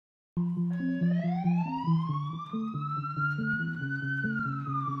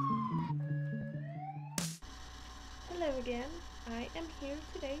again. I am here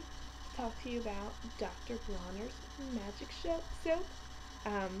today to talk to you about Dr. Bronner's Magic Soap.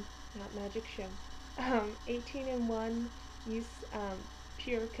 Not Magic Show. 18 in 1 use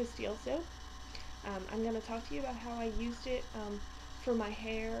pure Castile soap. I'm going to talk to you about how I used it for my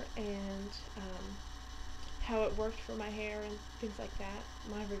hair and how it worked for my hair and things like that,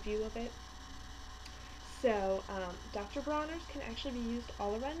 my review of it. So Dr. Bronner's can actually be used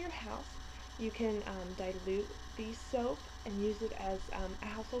all around your house. You can dilute the soap and use it as a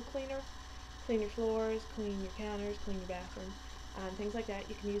household cleaner. Clean your floors, clean your counters, clean your bathroom, things like that.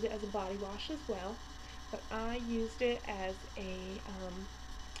 You can use it as a body wash as well. But I used it as a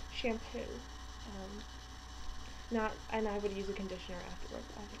shampoo. And I would use a conditioner afterwards,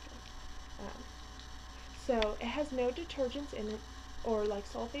 obviously. Um, so it has no detergents in it or like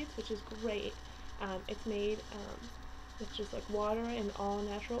sulfates, which is great. It's made with just like water and all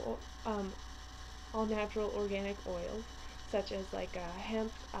natural organic oils, such as like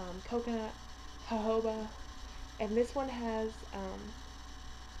hemp, coconut, jojoba, and this one has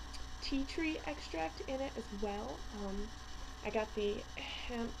tea tree extract in it as well. I got the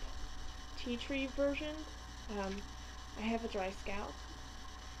hemp tea tree version. Um, I have a dry scalp,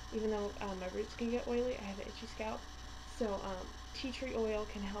 even though my roots can get oily. I have an itchy scalp, so tea tree oil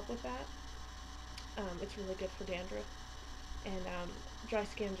can help with that. It's really good for dandruff, and dry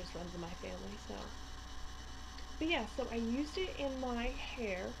skin just runs in my family, so. But yeah, so I used it in my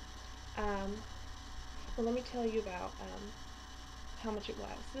hair. Um, well, let me tell you about how much it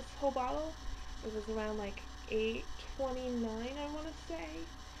was. This whole bottle, it was around like $8.29, I want to say.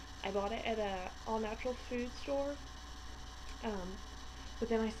 I bought it at a all-natural food store, but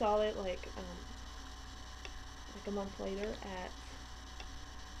then I saw it like a month later at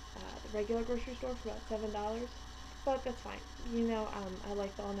the regular grocery store for about $7. But that's fine. I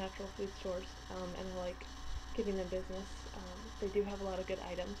like the all-natural food stores, and I like giving them business. They do have a lot of good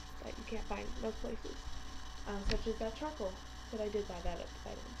items that you can't find in most places, such as that charcoal. But I did buy that at the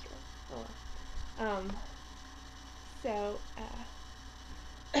vitamin store. Oh well. So,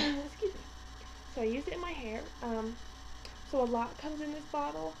 excuse me. So I use it in my hair. So a lot comes in this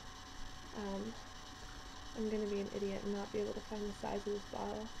bottle. Um, I'm going to be an idiot and not be able to find the size of this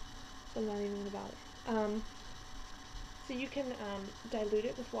bottle, so I'm not even going to bother. So you can dilute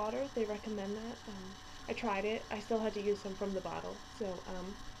it with water. They recommend that. I tried it. I still had to use some from the bottle, so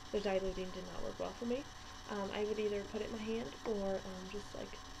the diluting did not work well for me. I would either put it in my hand or just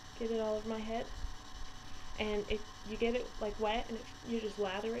like get it all over my head. And if you get it like wet and you just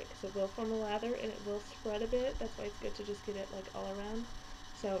lather it, because it will form a lather and it will spread a bit. That's why it's good to just get it like all around.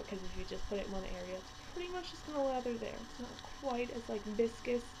 So, because if you just put it in one area, it's pretty much just gonna lather there. It's not quite as like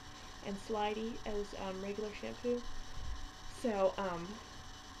viscous and slidey as regular shampoo. So,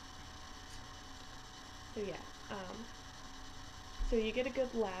 so yeah, so you get a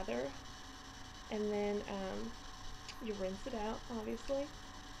good lather, and then you rinse it out, obviously,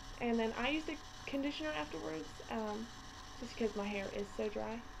 and then I use the conditioner afterwards, just because my hair is so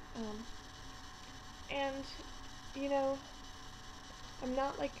dry, and you know, I'm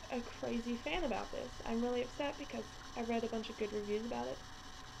not like a crazy fan about this. I'm really upset because I read a bunch of good reviews about it.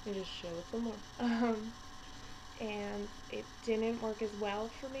 Let me just show it some more. And it didn't work as well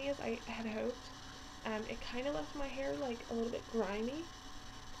for me as I had hoped. It kind of left my hair like a little bit grimy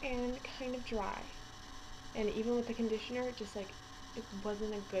and kind of dry. And even with the conditioner, it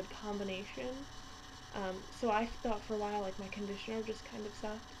wasn't a good combination. So I thought for a while like my conditioner just kind of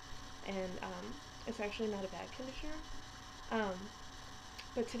sucked, and it's actually not a bad conditioner. Um,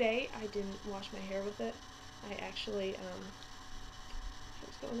 but today I didn't wash my hair with it. I actually, I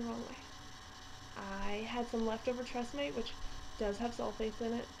was going the wrong way. I had some leftover Tresemme, which does have sulfates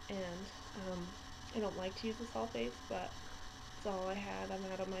in it, and I don't like to use the sulfates, but it's all I had. I'm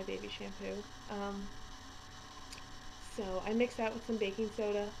out of my baby shampoo. So I mixed that with some baking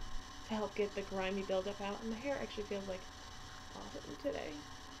soda to help get the grimy buildup out, and my hair actually feels like awesome today.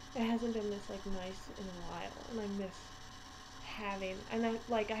 It hasn't been this like nice in a while, and I miss having. And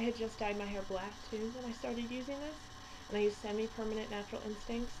I had just dyed my hair black too when I started using this, and I use semi-permanent natural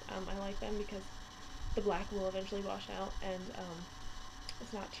instincts. I like them because the black will eventually wash out, and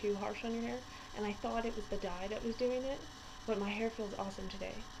it's not too harsh on your hair. And I thought it was the dye that was doing it, but my hair feels awesome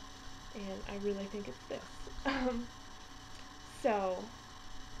today, and I really think it's this. So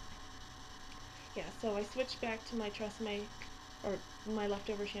yeah, so I switched back to my Tresemme, or my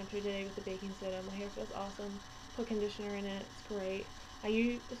leftover shampoo today with the baking soda. My hair feels awesome. Put conditioner in it. It's great. I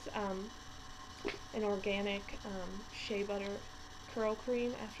use an organic shea butter curl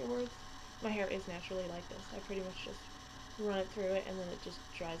cream afterwards. My hair is naturally like this. I pretty much just run it through it and then it just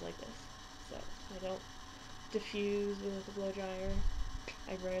dries like this. So I don't diffuse with a blow dryer.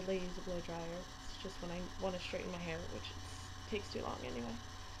 I rarely use a blow dryer. It's just when I want to straighten my hair, which takes too long anyway.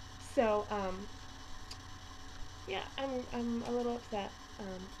 So, yeah, I'm a little upset.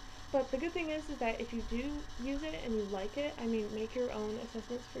 But the good thing is that if you do use it and you like it, I mean, make your own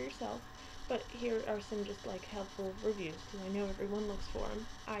assessments for yourself. But here are some just like helpful reviews because I know everyone looks for them.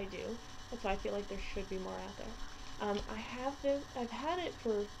 I do. That's why I feel like there should be more out there. I've had it for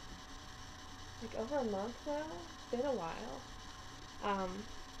like over a month now. It's been a while. Um,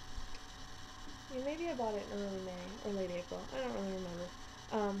 maybe I bought it in early May or late April. I don't really remember.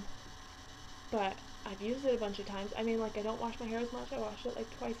 Um, but I've used it a bunch of times. I mean, like, I don't wash my hair as much. I wash it like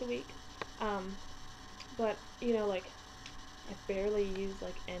twice a week. Um, but like, I barely use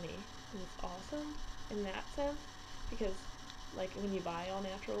like any, and it's awesome in that sense because, like, when you buy all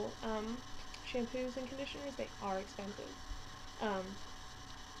natural shampoos and conditioners, they are expensive. Um,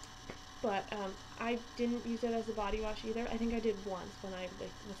 but I didn't use it as a body wash either. I think I did once when I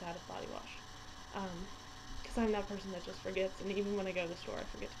like was out of body wash. Because I'm that person that just forgets, and even when I go to the store, I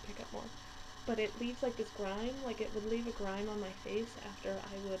forget to pick up more. But it leaves like this grime, like it would leave a grime on my face after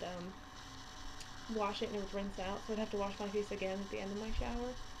I would wash it and it would rinse out, so I'd have to wash my face again at the end of my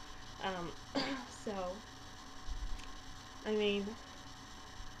shower. Um, so, I mean,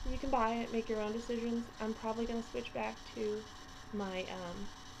 you can buy it, make your own decisions. I'm probably going to switch back to my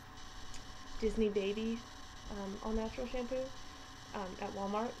Disney Baby all natural shampoo at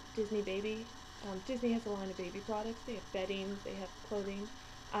Walmart. Disney Baby. Disney has a line of baby products. They have bedding, they have clothing.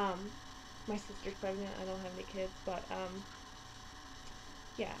 My sister's pregnant. I don't have any kids, but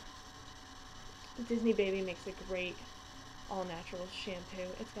yeah. Disney Baby makes a great all natural shampoo.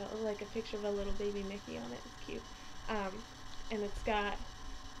 It's got like a picture of a little baby Mickey on it. It's cute. And it's got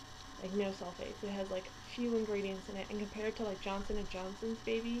like no sulfates. It has like few ingredients in it, and compared to like Johnson and Johnson's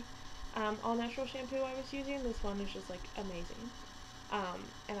baby all natural shampoo I was using, this one is just like amazing.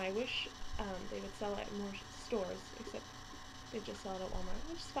 And I wish they would sell it in more stores, except they just sell it at Walmart,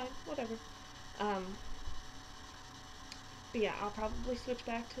 which is fine, whatever. Um, but yeah, I'll probably switch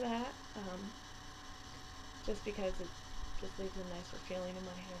back to that, just because it just leaves a nicer feeling in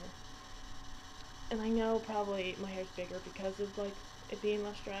my hair. And I know probably my hair's bigger because of like it being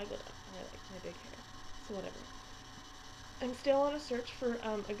less dry, but I like my big hair, so whatever. I'm still on a search for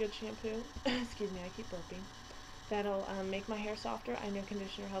a good shampoo. Excuse me, I keep burping. That'll make my hair softer. I know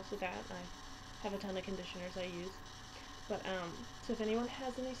conditioner helps with that. I have a ton of conditioners I use. But so if anyone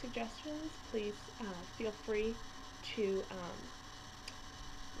has any suggestions, please feel free to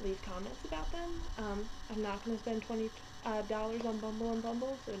leave comments about them. I'm not going to spend $20 on Bumble and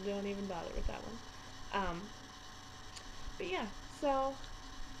Bumble, so don't even bother with that one. But yeah, so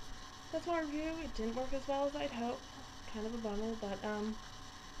that's my review. It didn't work as well as I'd hoped. Kind of a bummer, but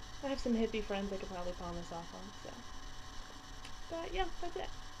I have some hippie friends I could probably pawn this off on. So, but yeah, that's it.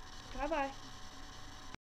 Bye bye.